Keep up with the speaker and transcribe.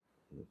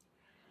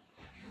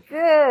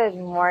Good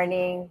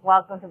morning.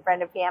 Welcome to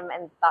Brenda PM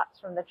and Thoughts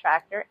from the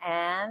Tractor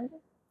and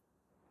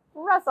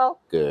Russell.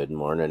 Good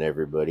morning,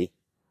 everybody.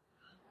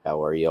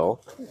 How are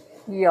y'all?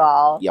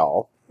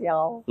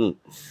 Y'all. Hmm.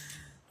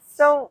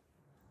 So,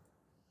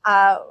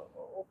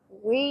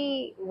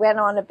 we went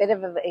on a bit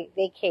of a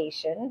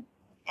vacation,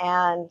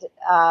 and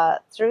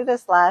through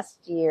this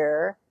last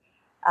year,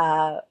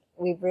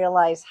 we've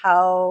realized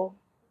how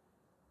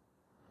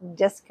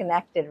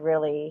disconnected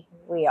really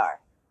we are.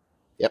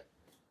 Yep.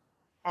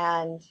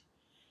 And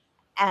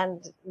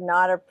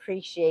not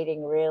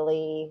appreciating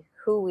really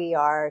who we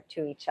are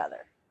to each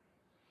other.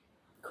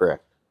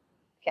 Correct.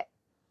 Okay.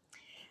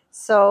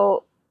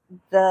 So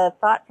the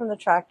thought from the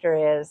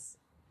tractor is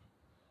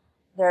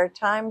there are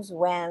times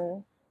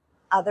when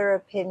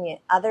other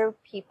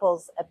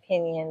people's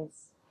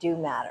opinions do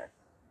matter.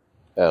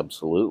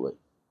 Absolutely.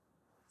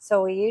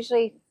 So we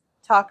usually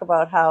talk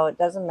about how it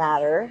doesn't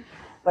matter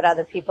what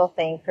other people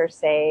think or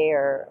say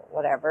or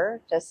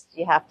whatever. Just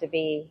you have to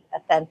be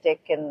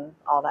authentic and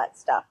all that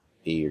stuff.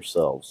 Be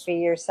yourselves. Be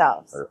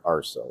yourselves. Or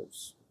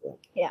ourselves. Yeah.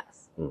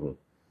 Yes. Mm-hmm.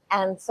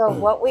 And so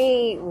what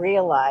we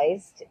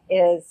realized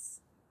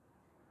is,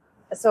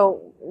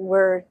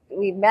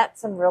 we met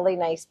some really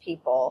nice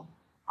people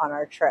on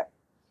our trip,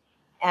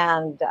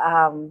 and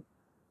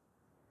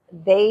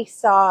they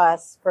saw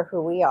us for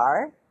who we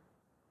are.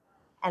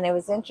 And it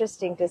was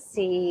interesting to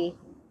see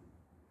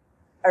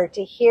or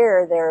to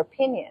hear their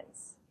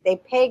opinions. They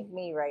pegged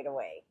me right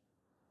away.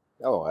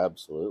 Oh,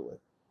 absolutely.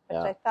 Which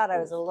I thought I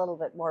was a little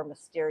bit more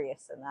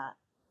mysterious than that.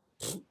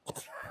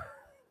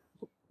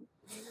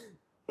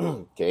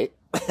 Okay.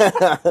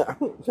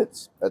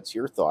 That's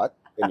your thought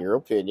and your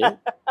opinion.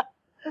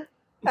 And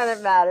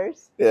it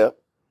matters. Yeah.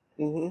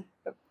 Mm-hmm.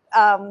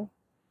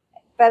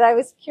 But I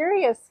was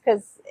curious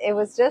because it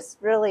was just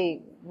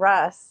really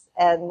Russ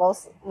and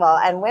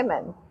and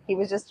women. He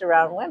was just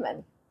around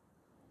women.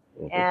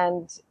 Mm-hmm.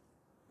 And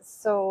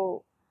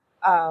so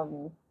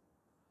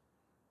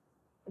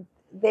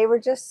they were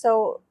just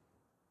so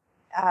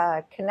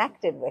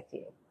connected with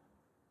you.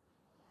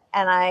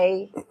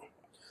 And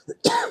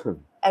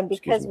and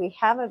because we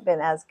haven't been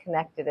as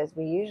connected as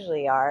we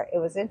usually are, it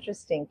was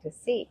interesting to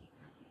see.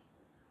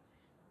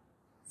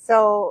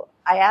 So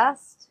I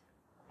asked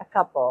a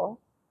couple,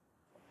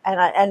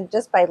 and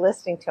just by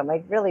listening to them,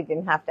 I really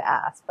didn't have to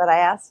ask, but I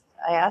asked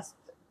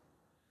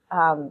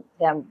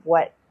them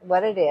what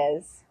it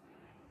is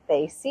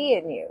they see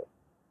in you.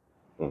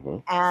 Mm-hmm.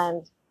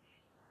 And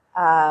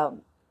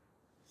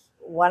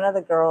one of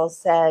the girls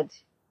said,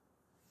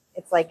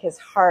 it's like his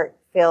heart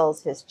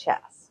fills his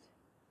chest,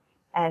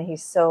 and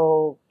he's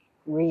so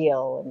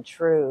real and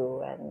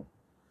true and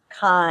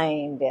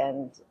kind,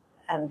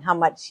 and how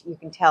much you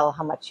can tell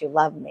how much you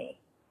love me.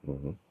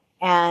 Mm-hmm.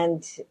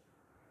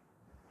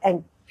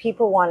 And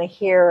people want to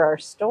hear our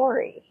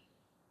story.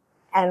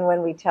 And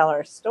when we tell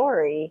our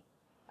story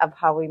of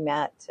how we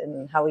met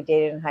and how we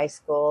dated in high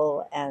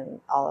school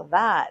and all of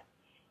that,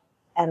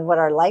 and what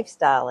our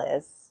lifestyle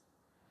is,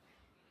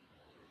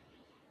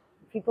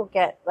 people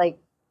get like,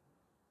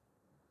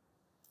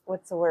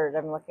 what's the word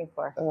I'm looking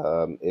for?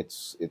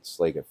 It's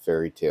like a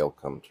fairy tale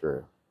come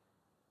true.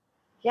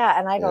 Yeah,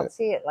 and I don't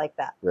see it like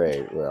that.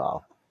 Right.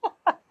 Well,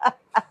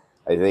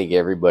 I think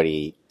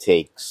everybody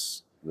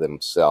takes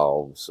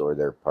themselves or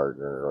their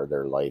partner or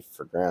their life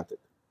for granted.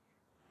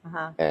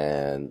 Uh-huh.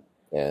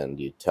 And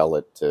you tell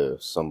it to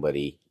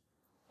somebody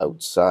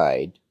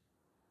outside,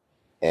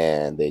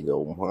 and they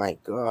go, "My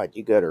God,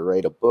 you got to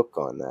write a book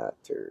on that,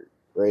 or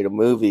write a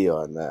movie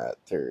on that,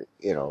 or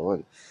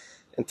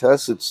And to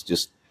us, it's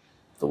just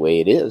the way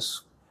it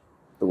is,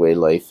 the way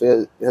life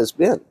has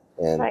been,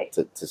 and right.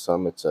 to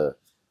some, it's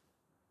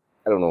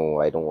I don't know.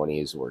 I don't want to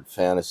use the word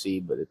fantasy,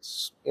 but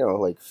it's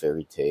like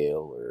fairy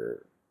tale,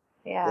 or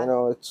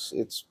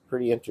it's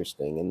pretty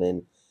interesting. And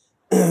then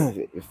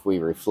if we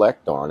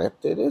reflect on it,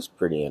 it is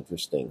pretty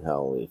interesting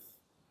how we've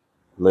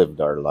lived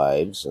our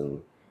lives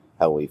and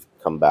how we've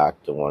come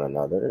back to one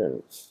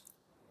another,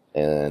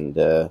 and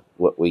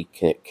what we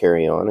can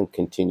carry on and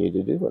continue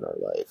to do in our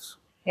lives.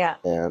 Yeah.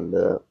 And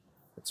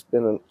it's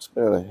been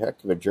a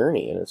heck of a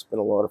journey, and it's been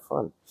a lot of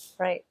fun.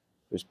 Right.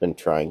 There's been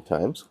trying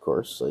times, of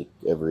course, like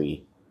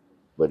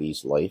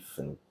everybody's life,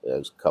 and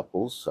as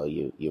couples, how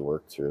you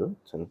work through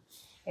it,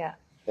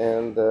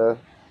 and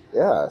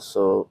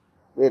so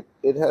it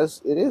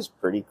is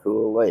pretty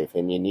cool life,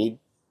 and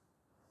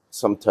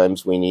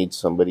sometimes we need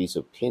somebody's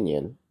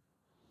opinion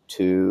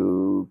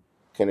to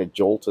kind of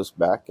jolt us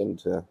back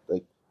into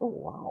like, oh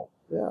wow,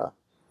 yeah,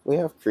 we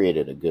have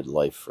created a good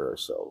life for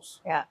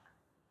ourselves. Yeah.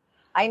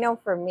 I know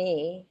for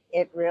me,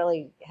 it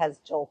really has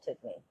jolted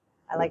me.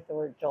 I like the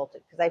word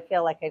jolted because I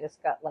feel like I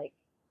just got like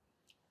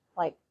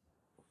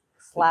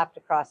slapped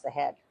across the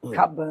head.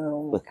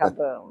 Kaboom,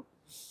 kaboom.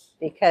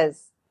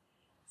 Because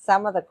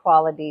some of the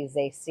qualities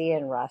they see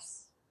in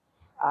Russ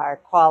are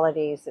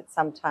qualities that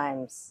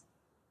sometimes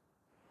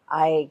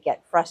I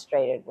get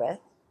frustrated with.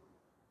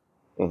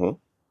 Mm-hmm.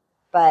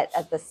 But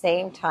at the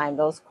same time,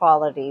 those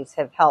qualities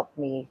have helped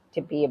me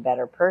to be a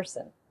better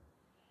person.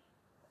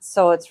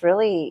 So it's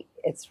really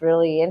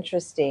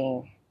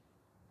interesting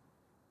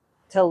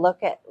to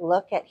look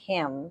at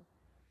him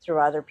through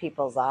other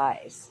people's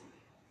eyes.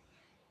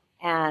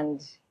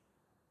 And,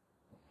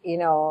 you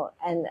know,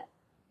 and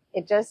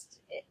it's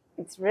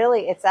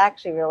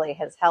actually really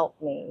has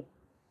helped me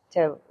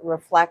to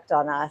reflect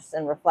on us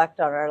and reflect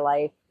on our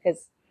life,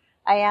 because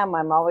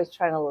I'm always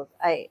trying to look,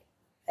 I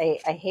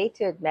hate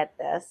to admit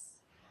this,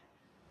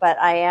 but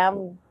I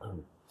am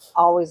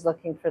always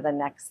looking for the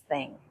next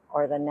thing,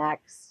 or the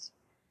next,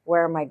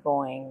 where am I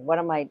going? What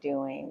am I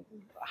doing?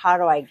 How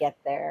do I get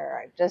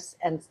there? Just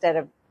instead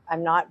of,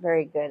 I'm not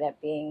very good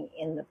at being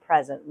in the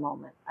present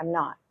moment. I'm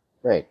not.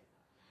 Right.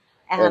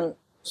 And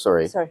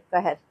sorry, go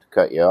ahead. To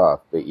cut you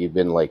off, but you've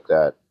been like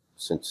that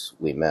since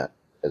we met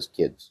as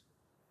kids.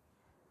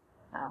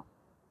 Oh.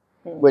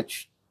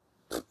 Which,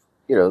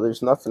 you know,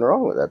 there's nothing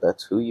wrong with that.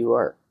 That's who you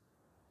are.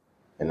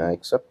 And I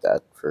accept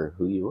that for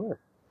who you are.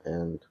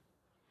 And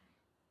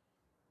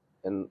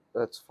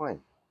that's fine.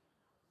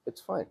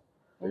 It's fine.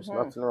 There's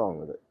nothing wrong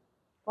with it.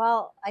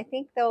 Well, I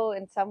think, though,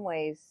 in some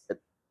ways...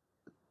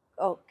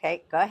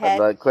 Okay, go ahead.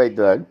 I'm not quite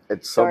done.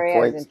 At some Sorry,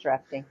 point, I was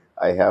interrupting.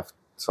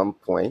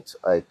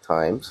 At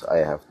times, I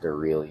have to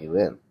reel you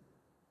in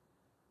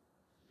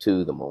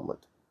to the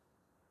moment.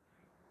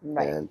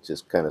 Right. And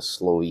just kind of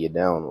slow you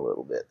down a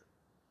little bit.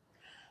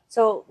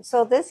 So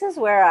this is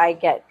where I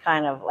get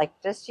kind of like,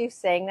 just you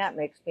saying that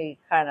makes me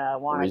kind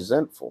of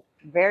resentful.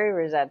 Very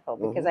resentful,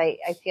 because I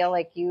feel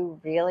like you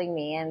reeling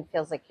me in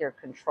feels like you're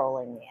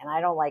controlling me, and I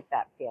don't like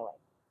that feeling.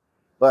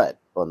 But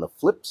on the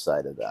flip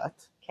side of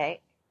that,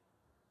 okay,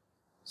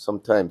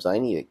 sometimes I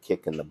need a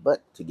kick in the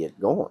butt to get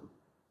going,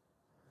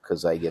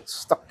 because I get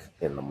stuck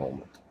in the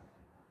moment.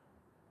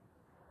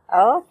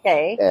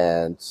 Okay.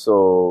 And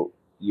so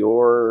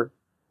you're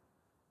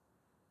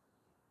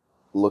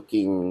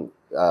looking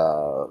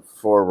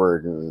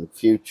forward and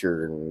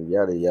future and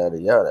yada, yada,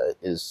 yada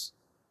is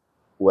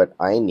what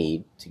I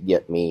need to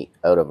get me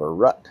out of a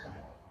rut.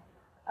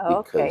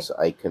 Because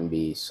I can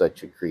be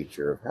such a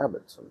creature of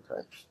habit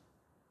sometimes.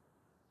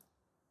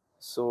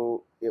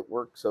 So it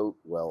works out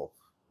well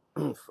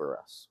for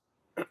us.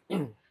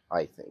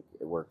 I think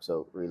it works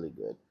out really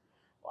good.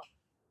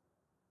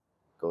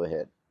 Go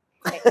ahead.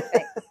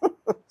 Thanks.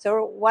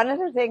 So one of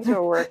the things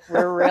we're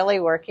really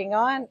working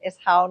on is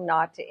how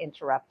not to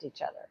interrupt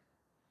each other.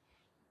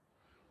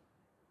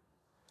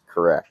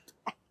 Correct.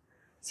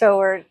 So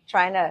we're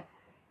trying to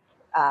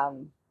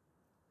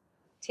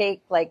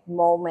take like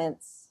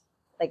moments,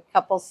 like a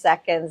couple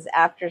seconds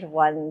after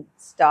one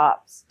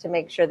stops, to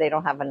make sure they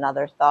don't have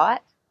another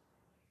thought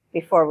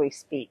before we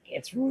speak.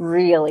 It's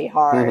really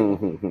hard.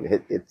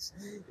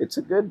 It's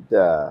a good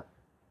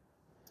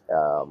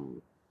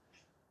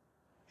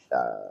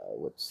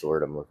what's the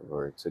word I'm looking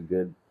for? It's a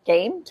good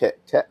game.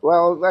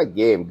 Well, not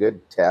game,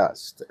 good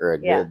test, or a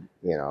good,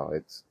 you know,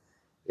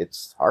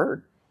 it's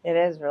hard. It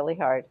is really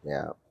hard.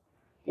 Yeah.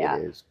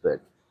 It is,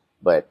 but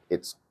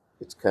it's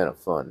kind of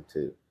fun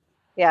too.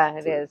 Yeah,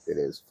 it is. It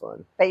is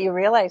fun. But you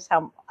realize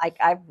how, like,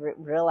 I've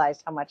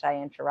realized how much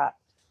I interrupt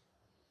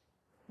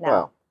now.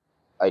 Well,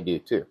 I do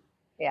too.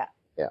 Yeah.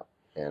 Yeah.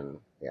 And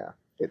yeah,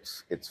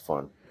 it's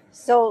fun.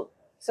 So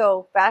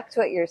back to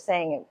what you're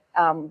saying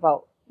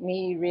about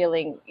me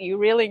reeling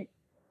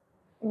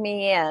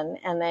me in,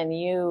 and then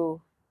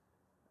you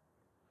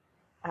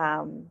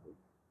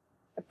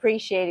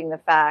appreciating the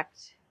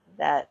fact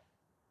that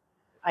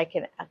I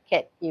can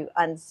get you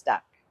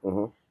unstuck.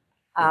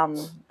 I'm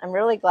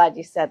really glad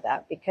you said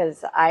that,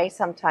 because I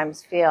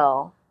sometimes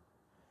feel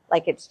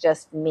like it's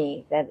just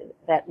me,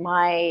 that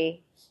my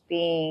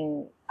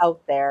being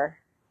out there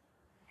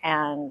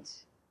and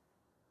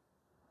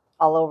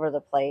all over the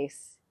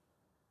place,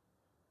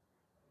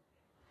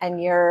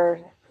 and you're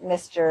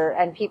Mr.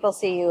 and people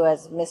see you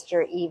as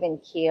Mr. Even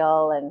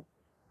Keel, and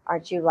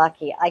aren't you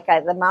lucky? Like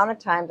the amount of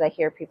times I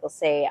hear people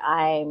say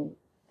I'm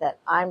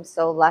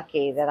so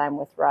lucky that I'm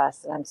with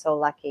Russ, and I'm so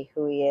lucky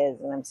who he is,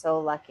 and I'm so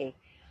lucky.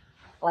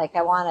 Like,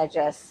 I want to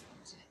just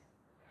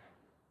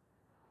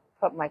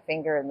put my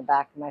finger in the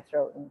back of my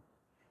throat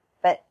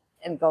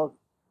and go,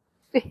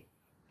 do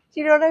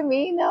you know what I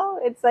mean? No,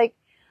 it's like,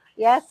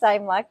 yes,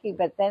 I'm lucky,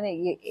 but then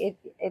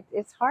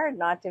it's hard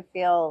not to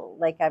feel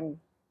like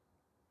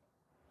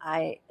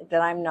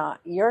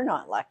you're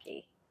not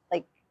lucky.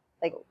 Like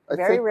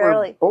very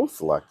rarely. We're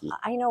both lucky.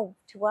 I know,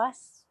 to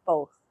us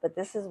both, but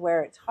this is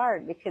where it's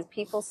hard, because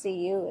people see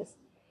you as,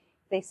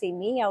 they see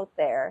me out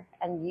there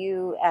and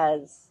you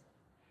as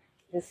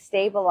the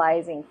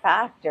stabilizing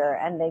factor,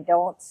 and they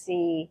don't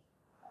see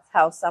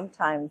how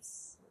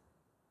sometimes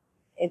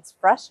it's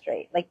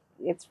frustrating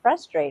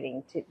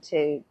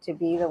to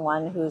be the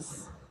one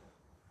who's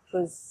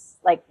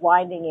like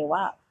winding you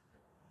up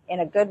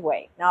in a good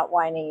way, not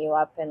winding you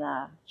up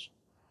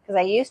because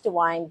I used to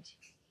wind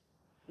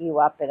you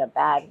up in a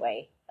bad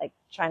way, like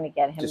trying to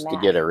get him just mad. To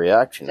get a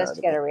reaction,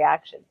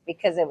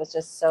 because it was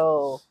just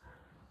so,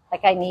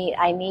 like, I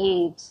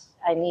need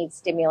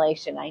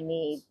stimulation, I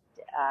need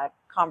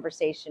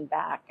conversation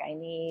back,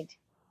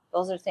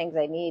 those are things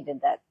I need, and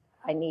that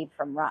I need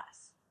from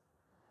Russ.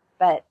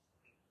 But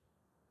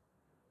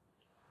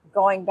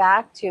going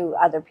back to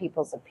other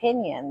people's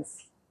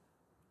opinions,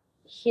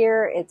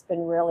 here it's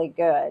been really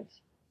good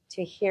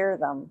to hear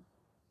them,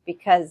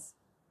 because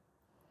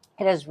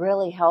it has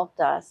really helped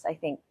us, I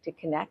think, to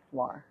connect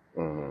more.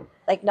 Mm-hmm.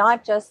 Like,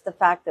 not just the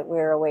fact that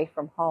we're away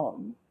from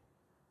home,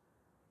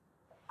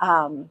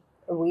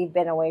 we've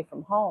been away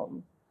from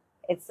home.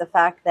 It's the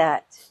fact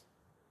that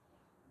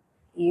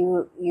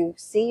you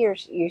see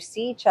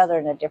each other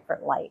in a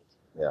different light.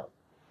 Yeah.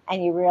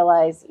 And you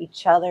realize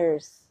each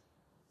other's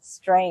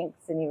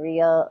strengths, and you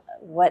realize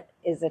what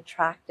is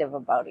attractive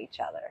about each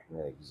other.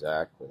 Yeah,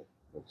 exactly.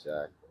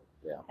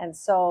 Yeah. And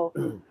so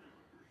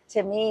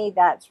to me,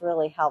 that's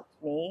really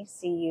helped me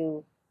see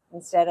you,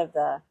 instead of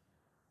the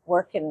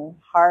working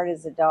hard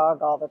as a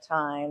dog all the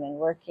time and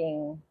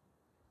working,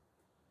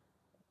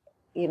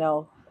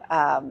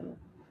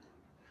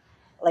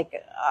 like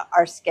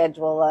our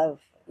schedule of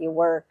you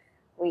work,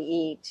 we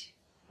eat,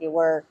 you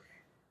work.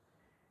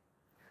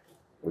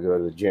 We go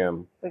to the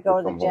gym. We go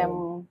to the gym,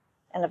 home.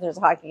 And if there's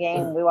a hockey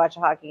game, we watch a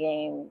hockey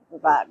game,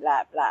 blah,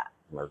 blah, blah.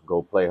 Or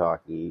go play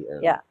hockey.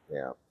 And, yeah.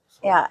 So.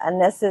 Yeah,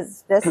 and this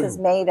has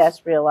made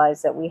us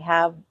realize that we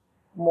have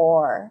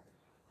more,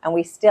 and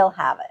we still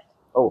have it.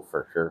 Oh,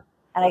 for sure.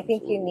 And I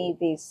think we need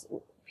these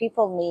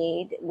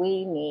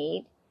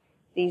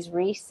these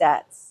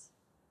resets,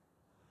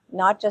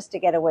 not just to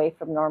get away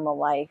from normal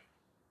life.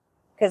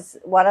 Because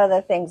one of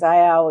the things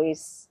I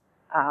always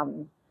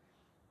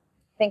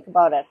think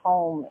about at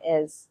home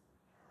is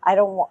I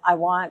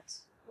want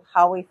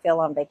how we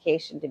feel on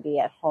vacation to be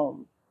at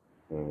home.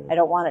 I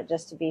don't want it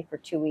just to be for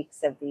 2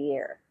 weeks of the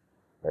year.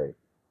 Right.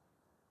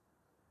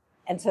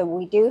 And so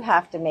we do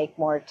have to make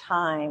more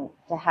time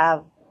to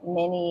have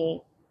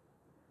many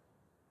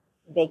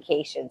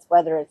vacations,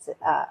 whether it's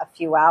a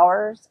few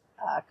hours,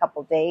 a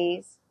couple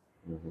days,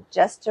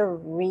 just to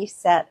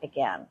reset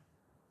again.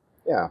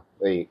 Yeah,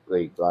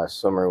 like last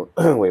summer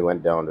we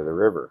went down to the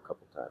river a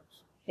couple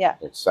times. Yeah.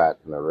 It sat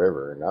in the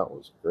river, and that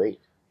was great.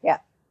 Yeah.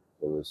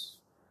 It was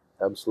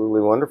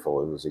absolutely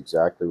wonderful. It was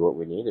exactly what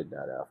we needed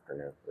that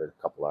afternoon. Or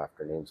a couple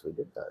afternoons we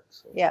did that.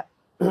 So yeah.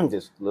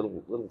 Just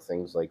little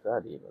things like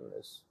that even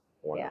is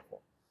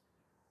wonderful.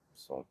 Yeah.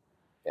 So,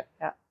 yeah.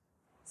 Yeah.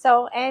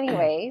 So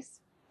anyways,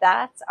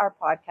 that's our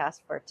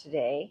podcast for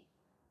today.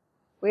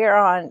 We are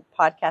on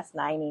podcast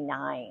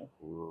 99.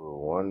 Ooh,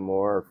 one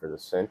more for the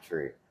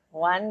century.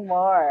 One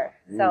more.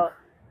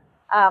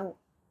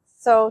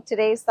 So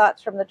today's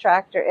thoughts from the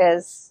tractor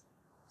is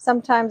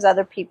sometimes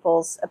other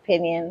people's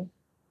opinion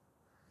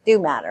do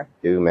matter.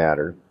 Do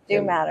matter.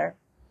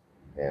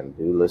 And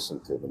do listen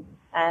to them.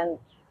 And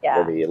yeah.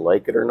 Whether you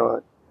like it or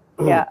not.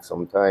 Yeah.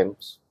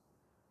 Sometimes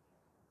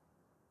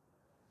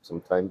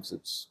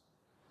it's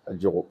a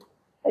jolt.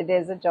 It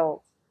is a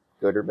jolt.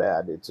 Good or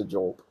bad, it's a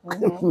jolt.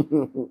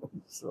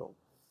 So.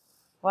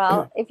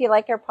 Well, if you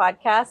like our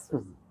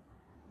podcast,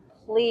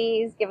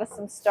 please give us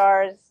some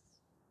stars.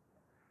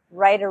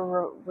 Write a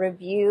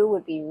review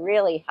would be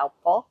really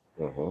helpful.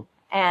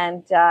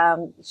 And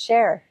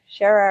share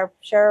our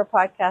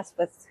podcast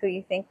with who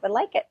you think would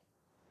like it.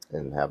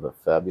 And have a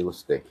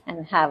fabulous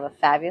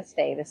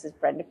day. This is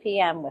Brenda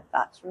PM with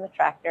Thoughts from the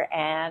Tractor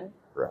and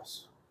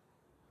Russ.